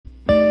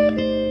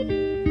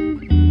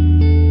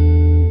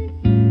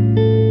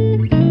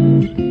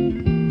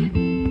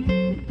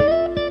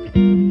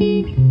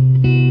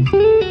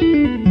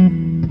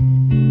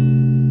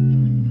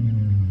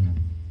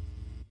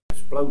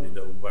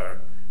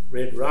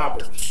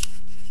Roberts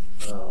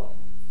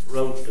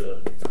wrote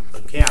the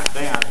account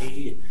down.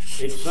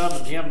 It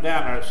summoned him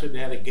down there, said they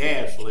had a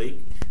gas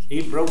leak.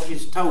 He broke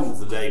his toe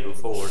the day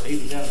before, and he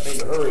was in a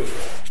big hurry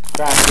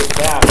trying to get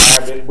down there,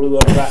 but it blew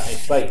up right in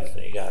his face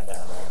when he got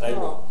down there.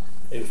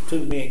 There was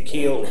 2 men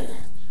killed.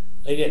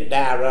 They didn't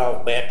die right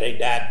off bat, they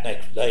died the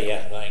next day, I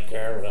think,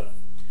 there.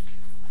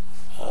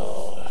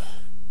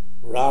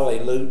 Raleigh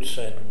Lutz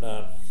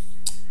and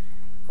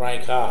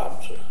Frank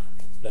Hobbs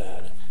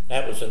died.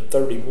 That was in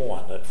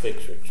 31, that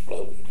fixer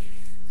exploded.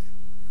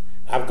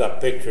 I've got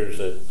pictures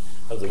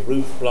of the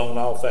roof blown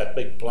off that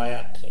big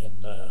plant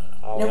and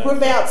all now, that.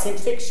 whereabouts in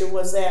Fixture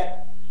was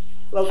that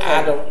located?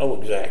 I don't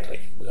know exactly,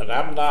 because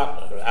I'm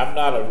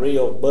not a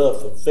real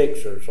buff of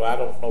Fixture, so I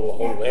don't know a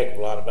whole heck of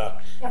a lot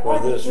about where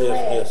this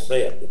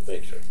set, the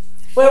Fixture.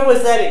 Where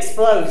was that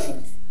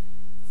explosion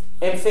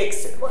in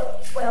Fixture?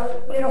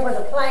 Well, you know where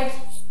the place?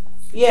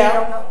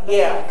 Yeah,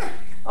 yeah.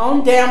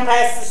 On down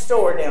past the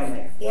store down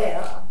there.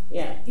 Yeah.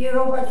 Yeah. You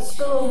know where the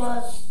school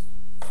was?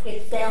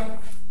 It's down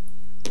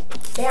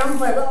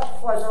where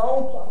the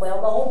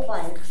old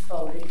plane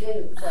exploded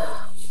too. So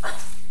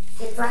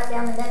it's right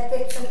down in that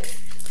Fixer.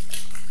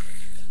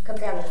 Come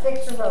down the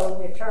Fixer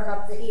Road and you turn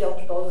up the hill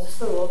to go to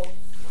school.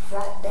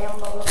 Right down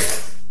below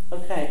it.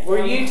 Okay.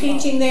 Were you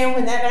teaching there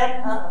when that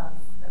happened?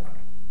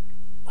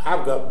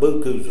 I've got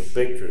bukus of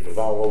pictures of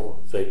all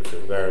over Fixture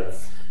there,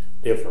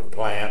 different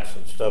plants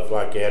and stuff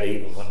like that,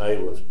 even when they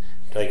was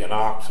taking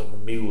oxen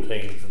and mule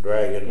teams and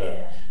dragging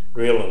the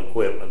drilling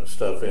equipment and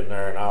stuff in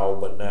there and all.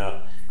 But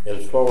now,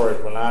 as far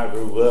as when I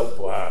grew up,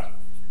 why,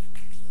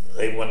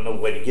 they wasn't no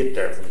way to get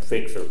there from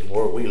Fixture from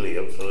where we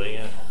lived, so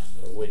I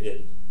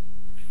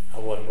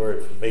wasn't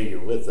very familiar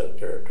with that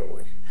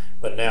territory.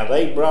 But now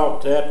they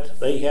brought that,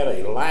 they had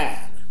a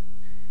line,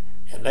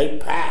 and they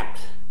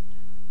piped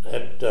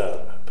that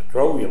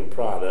petroleum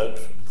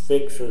products from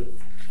Fixture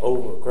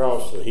over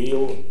across the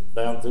hill and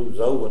down through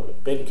Zoe and the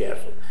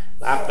Pencastle.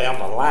 I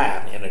found a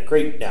line in a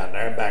creek down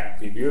there back a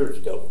few years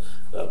ago.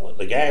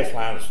 The gas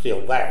line is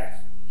still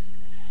there.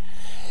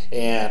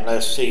 And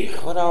let's see,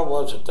 what all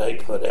was it they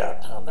put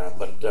out down there?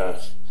 But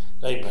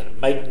they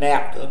made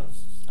naphtha,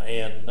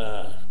 and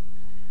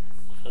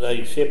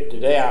they shipped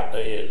it out.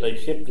 They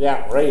shipped it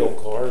out in rail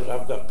cars.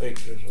 I've got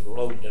pictures of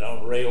loading it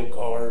on rail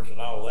cars and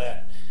all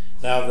that.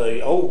 Now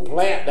the old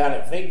plant down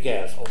at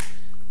Fincastle,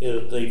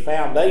 the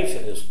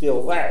foundation is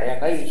still there,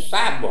 and the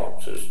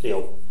sidewalks is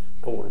still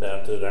torn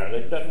down through there.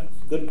 They've done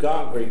good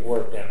concrete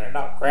work down there,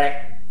 not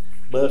cracked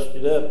and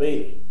busted up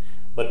either.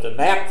 But the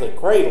naphtha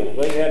cradles,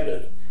 they had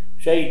to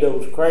shade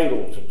those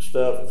cradles and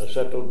stuff, and they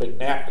set those big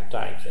naphtha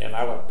tanks in.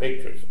 I got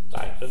pictures of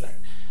tanks in there.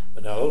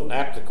 But now those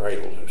naphtha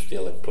cradles are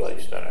still in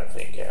place down there at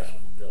Fincastle.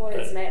 What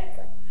is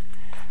naphtha?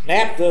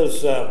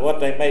 Naphtha's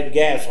what they made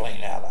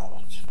gasoline out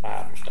of, it's my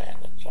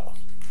understanding. So.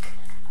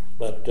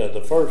 But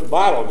the first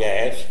bottle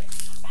gas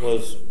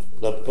was,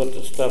 they put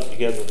the stuff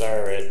together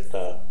there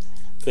at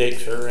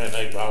Fixture, and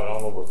they brought it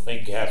on over to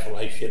Fincastle.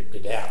 They shipped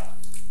it out,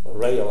 a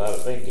rail out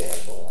of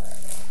Fincastle.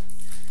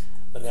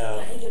 But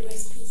now,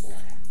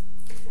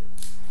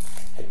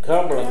 the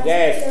Cumberland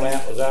gas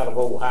plant was out of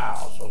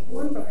Ohio, so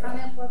One for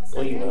pineapple at the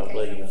same time,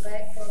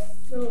 back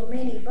for little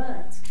mini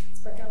buns.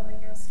 That's what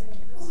everything else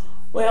is.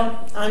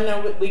 Well, I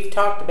know that we've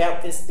talked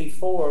about this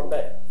before,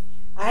 but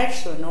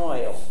Ashland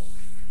Oil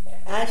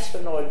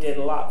did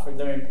a lot for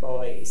their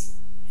employees.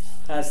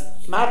 Because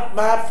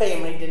my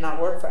family did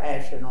not work for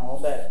Ashland Oil,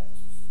 but,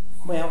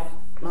 well,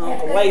 my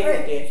Uncle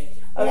Latham did.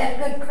 They had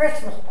a good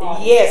Christmas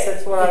party. Yes,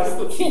 that's what I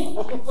was.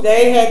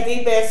 They had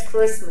the best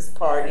Christmas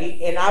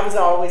party, and I was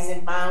always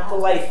in my Uncle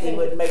Latham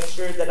would make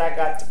sure that I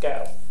got to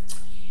go.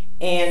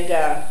 And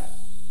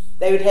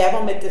they would have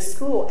them at the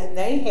school, and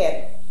they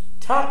had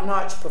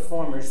top-notch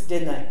performers,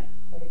 didn't they?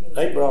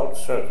 they brought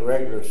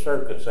regular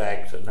circus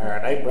acts in there,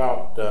 and they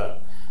brought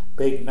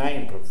big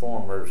name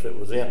performers that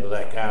was into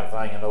that kind of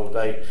thing in those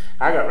days.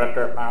 I got right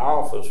there at my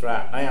office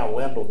right now.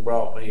 Wendell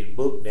brought me his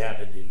book down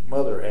that his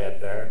mother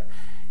had there,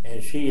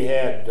 and she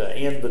had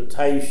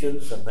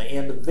invitations and the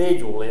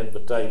individual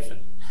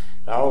invitations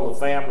to all the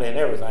family and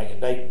everything,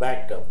 and date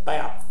back to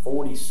about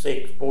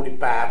 45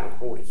 or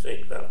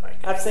 46, I think.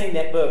 I've seen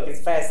that book.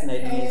 It's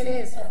fascinating. Yeah, it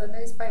is, with the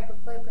newspaper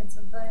clippings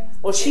and things.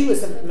 Well, she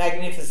was a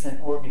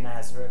magnificent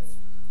organizer of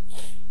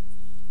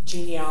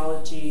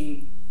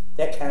genealogy,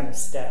 that kind of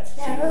stuff.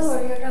 Now, who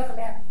are you talking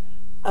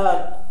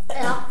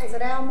about? Is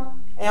it Alma?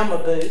 Alma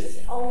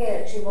Booth. Oh,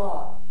 yeah, she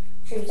was.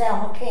 She was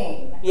Alma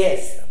King.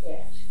 Yes.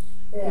 Yes.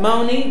 Yeah.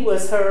 Moni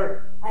was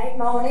her. Aunt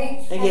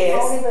Moni.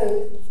 Yes. Aunt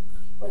Moni Booth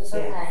was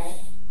her name.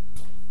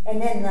 And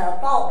then the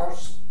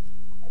Faulkners,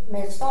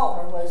 Miss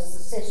Faulkner was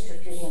the sister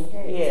to them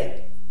too. Yeah.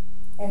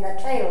 And the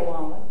Taylor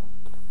woman.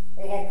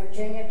 They had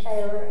Virginia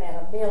Taylor and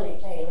a Billy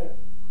Taylor.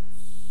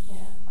 Yeah.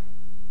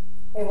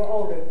 They were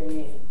older than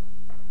you.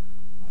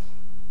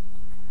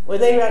 Were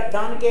they like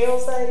Donna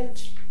Gale's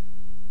age?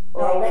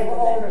 No, they were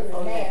older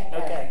than that.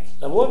 Okay.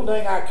 Now, one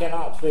thing I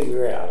cannot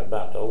figure out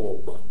about the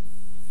oil boom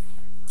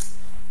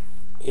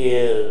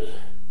is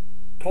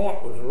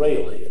Torrent was a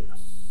railhead.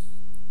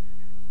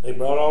 They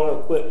brought all their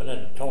equipment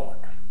into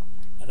Torrent,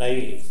 and they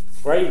they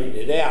graded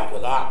it out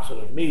with oxen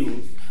and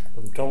mules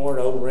from Torrent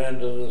over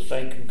into the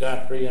sinking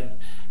country and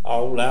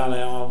all down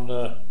there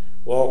on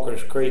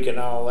Walker's Creek and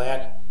all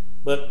that.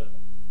 But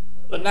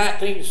in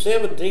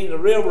 1917, the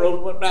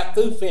railroad went right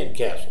through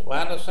Fincastle.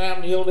 Why in the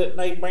Sound Hill didn't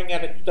they bring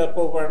that stuff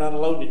over and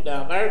unload it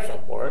down there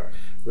somewhere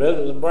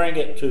rather than bring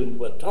it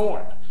to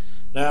Torrent?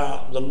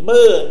 Now, the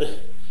mud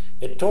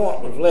at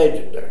Torrent was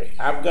legendary.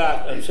 I've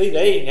got, and see,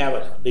 they didn't have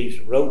a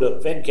decent road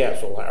up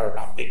Fincastle, or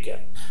not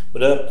Fincastle,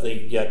 but up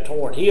the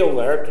Torrent Hill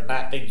there to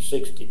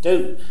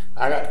 1962.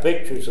 I got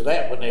pictures of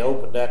that when they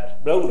opened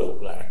that road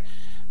over there.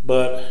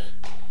 But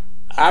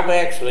I've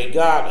actually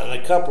got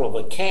a couple of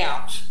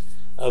accounts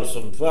of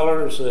some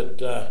fellers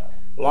that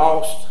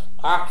lost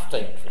ox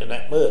teams in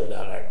that mud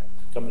down there,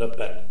 coming up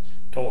that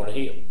Torrent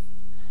Hill.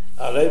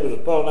 There was a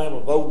fellow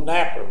named Old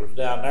Napper was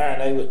down there,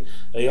 and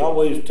they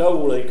always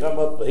told they come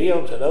up the hill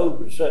and said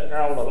Ode was sitting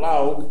there on the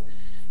log,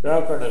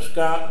 drunker a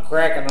skunk and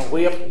cracking a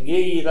whip and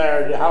yee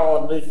there,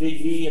 hauling this,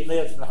 yee and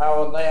this and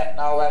hauling that and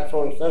all that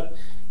sort of stuff.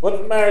 What's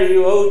the matter,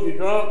 you Ode? You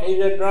drunk? He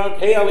said, drunk?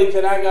 Hell, he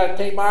said, I got a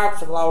team of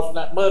oxen lost in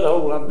that mud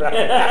hole I'm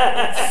driving.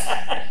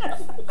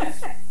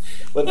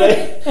 But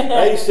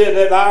they said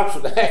that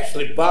oxen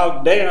actually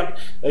bogged down.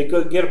 They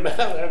couldn't get them out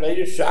there. They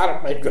just shot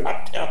them. They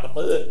dropped down the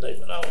mud and they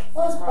went on.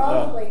 Well, it's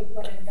probably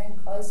would have been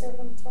closer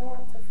from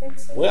Torrent to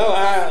fix it. Well,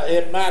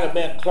 it might have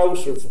been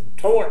closer from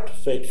Torrent to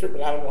Fixer,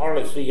 but I don't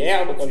hardly see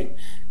how because you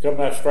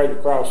come out straight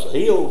across the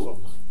hill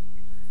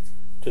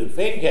to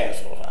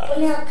Fincastle. Well,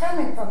 now,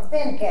 coming from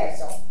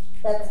Fincastle,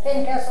 the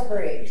Fincastle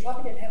Bridge, Why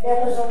did it have there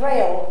was a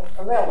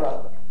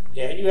railroad.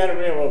 Yeah, you had a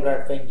railroad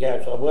there at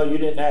Fincastle. Well, you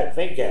didn't have it at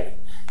Fincastle.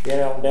 You had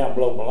it on down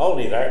below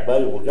Maloney there at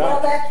Bayville Well,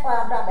 Junction. that's why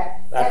I'm talking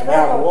about. That's That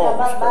down railroad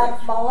Walker come up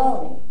Street. by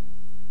Maloney.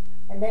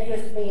 And there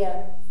used to be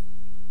a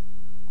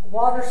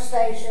water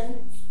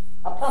station,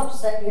 a pump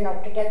set,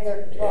 to get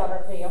their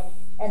water filled.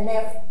 And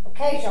then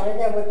occasionally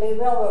there would be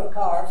railroad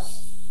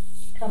cars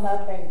come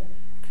up and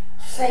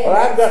sail. Well,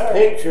 I've got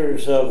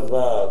pictures of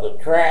the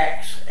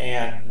tracks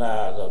and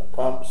the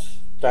pump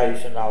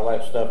station, all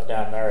that stuff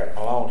down there at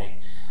Maloney.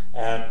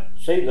 And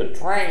see, the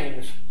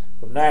trains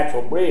from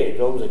Natural Bridge,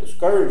 those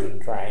excursion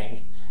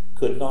trains,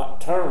 could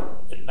not turn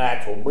at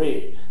Natural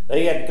Bridge.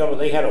 They had to come.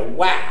 They had a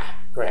Y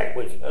track,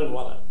 which was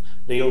one of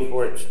the deals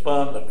where it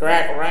spun the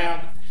track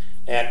around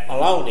at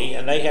Maloney,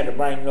 and they had to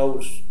bring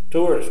those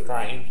tourist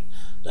trains,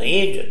 the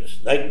engines.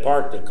 They could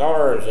park the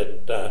cars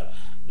at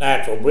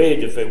Natural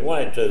Bridge if they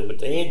wanted to, but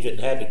the engine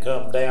had to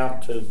come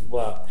down to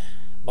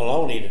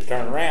Maloney to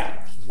turn around.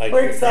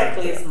 Where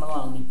exactly is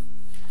Maloney?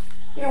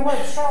 You know where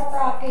the Sharp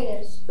Rock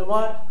is? The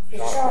what? The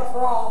Sharp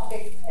Rock.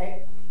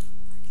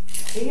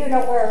 Do you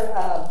know where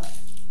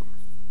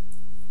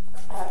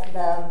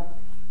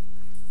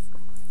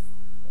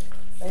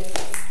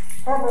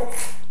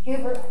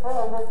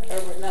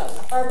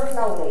Herbert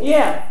Nolley?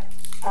 Yeah.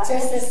 Just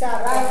it's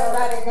beside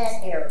right in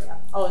that area.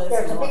 Oh, that's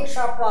There's a Maloney. big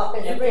Sharp Rock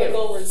in the river.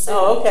 over and see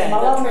Oh, okay. the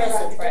Maloney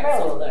trestle right tracks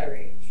there. over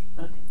there.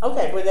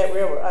 Okay, where that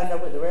railroad, I know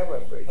where the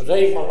railroad bridge is.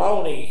 Dave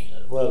Maloney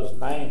was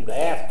named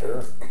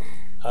after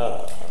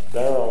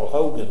Darrell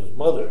Hogan's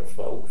mother's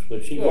folks,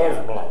 but she was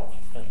Yeah. Maloney.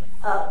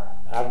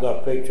 I've got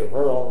a picture of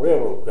her on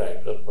railroad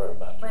tracks up there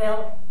about that.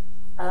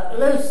 Well,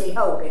 Lucy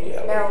Hogan,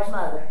 Yeah. Daryl's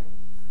mother,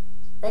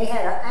 they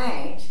had an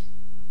aunt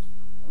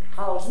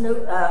called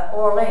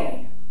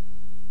Orlean,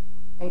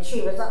 and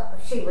she was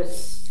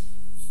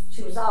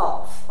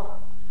off,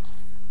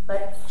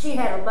 but she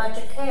had a bunch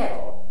of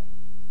cattle,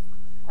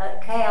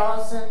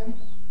 cows, and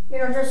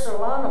just a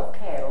lot of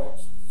cattle.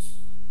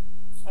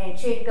 And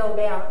she'd go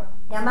down.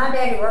 Now my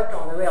daddy worked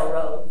on the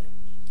railroad.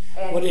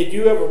 And Well, did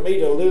you ever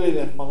meet a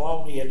Lillian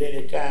Maloney at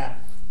any time?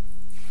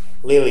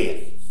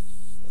 Lillian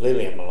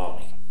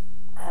Maloney.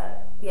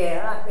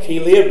 yeah, I think. She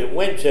lived in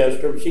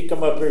Winchester. She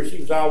come up here. She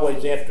was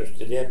always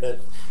interested in the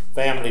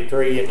family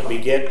tree and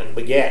the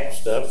begat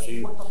stuff.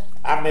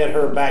 I met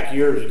her back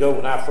years ago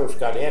when I first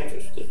got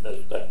interested in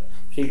this stuff.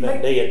 She's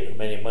been dead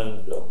many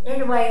moons ago.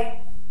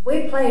 Anyway,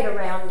 we played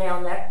around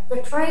down there.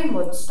 The train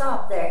would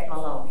stop there at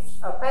Maloney.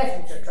 A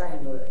passenger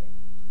train would.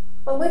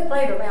 But we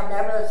played around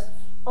there. There was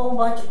a whole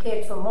bunch of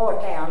kids from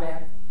Moortown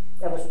there.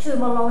 There was 2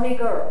 Maloney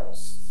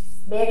girls,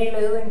 Betty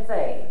Lou and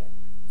Faye.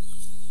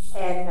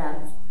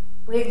 And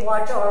we'd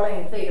watch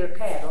Arlene feed her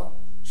cattle.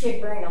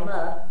 She'd bring them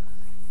up,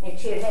 and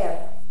she'd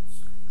have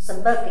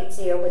some buckets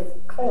here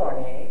with corn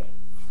in it.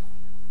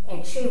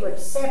 And she would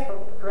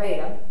separate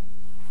them,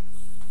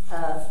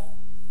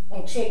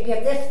 and she'd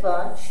give this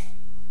bunch.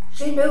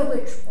 She knew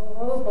which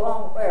row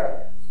belonged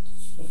where,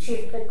 and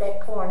she'd put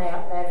that corn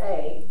out in that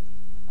hay.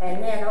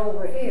 And then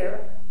over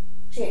here,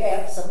 she'd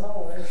have some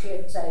more, and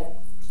she'd say,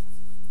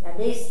 now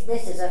this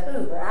is a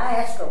Hoover. I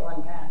asked her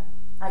one time,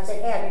 I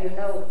said, how do you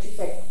know? She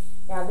said,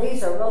 now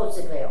these are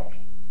Roosevelt.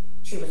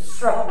 She was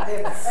strong,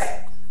 didn't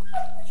say.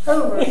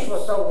 Hoover's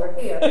was over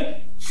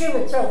here. She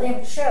would throw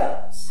them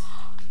shoves.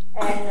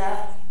 And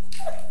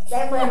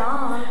that went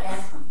on,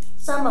 and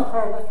some of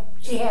her,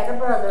 she had a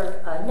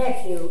brother, a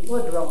nephew,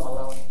 Woodrow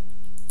Maloney.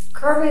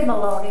 Kirby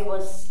Maloney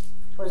was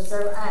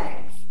their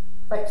aunt.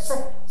 But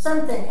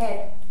something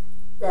had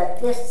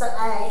this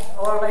aunt,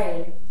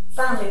 Orlean,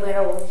 finally went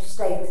over to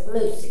stay with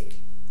Lucy.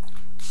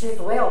 She was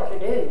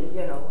well-to-do,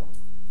 you know,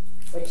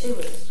 but she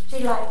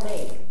liked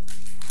me.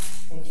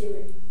 And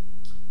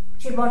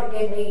she wanted to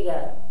give me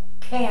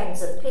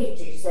cans of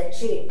peaches that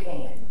she had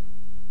canned.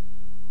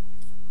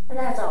 And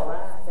that's all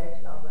right,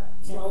 that's all right.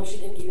 As long as she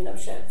didn't give you no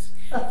shucks.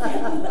 With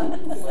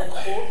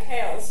 4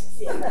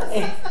 cows.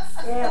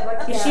 Yeah,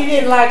 but She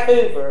didn't like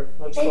Hoover.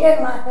 She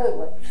didn't like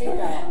Hoover, she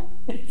don't.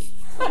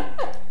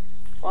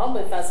 Well,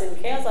 if I see the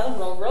cows, I don't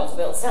know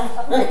Roosevelt sign.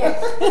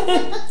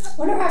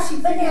 Wonder how she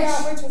figured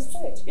out which was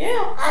which.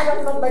 Yeah. I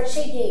don't know, but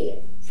she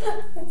did.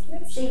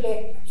 She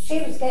did.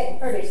 She was getting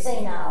pretty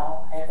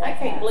senile at that I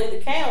can't time. believe the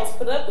cows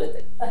put up with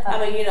it. I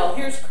mean, you know,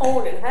 here's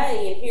corn and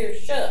hay and here's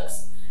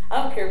shucks.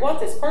 I don't care what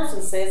this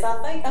person says,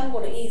 I think I'm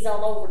gonna ease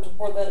on over to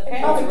where the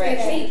cows probably are at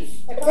did. sheep.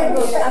 I'm I'm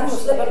gonna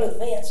slip under the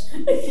fence.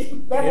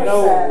 There You was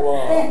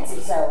know,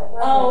 fences though.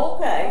 Oh,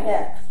 okay.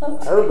 Yeah.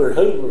 Herbert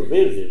Hoover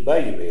visited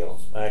Bayville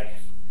back,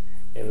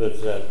 it was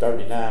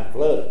 39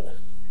 flood.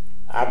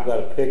 I've got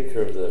a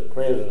picture of the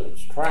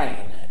president's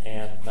train,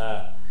 and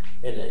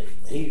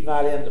he's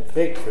not in the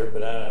picture,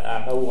 but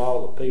I know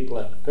all the people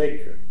in the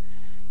picture.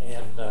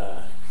 And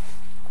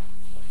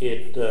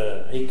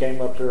he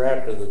came up here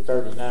after the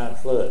 39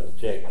 flood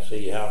to check to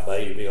see how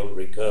Bayville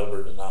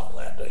recovered and all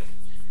that.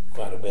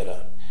 Quite a bit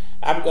of.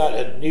 I've got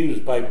a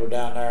newspaper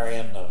down there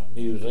in the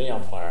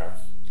museum there,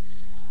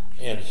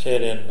 and it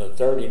said in the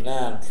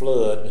 39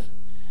 flood,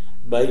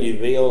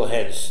 Bayville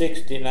had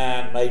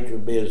 69 major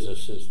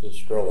businesses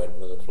destroyed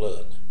by the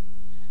flood.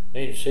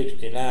 Means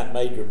 69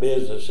 major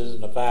businesses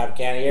in the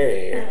 5-county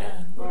area here.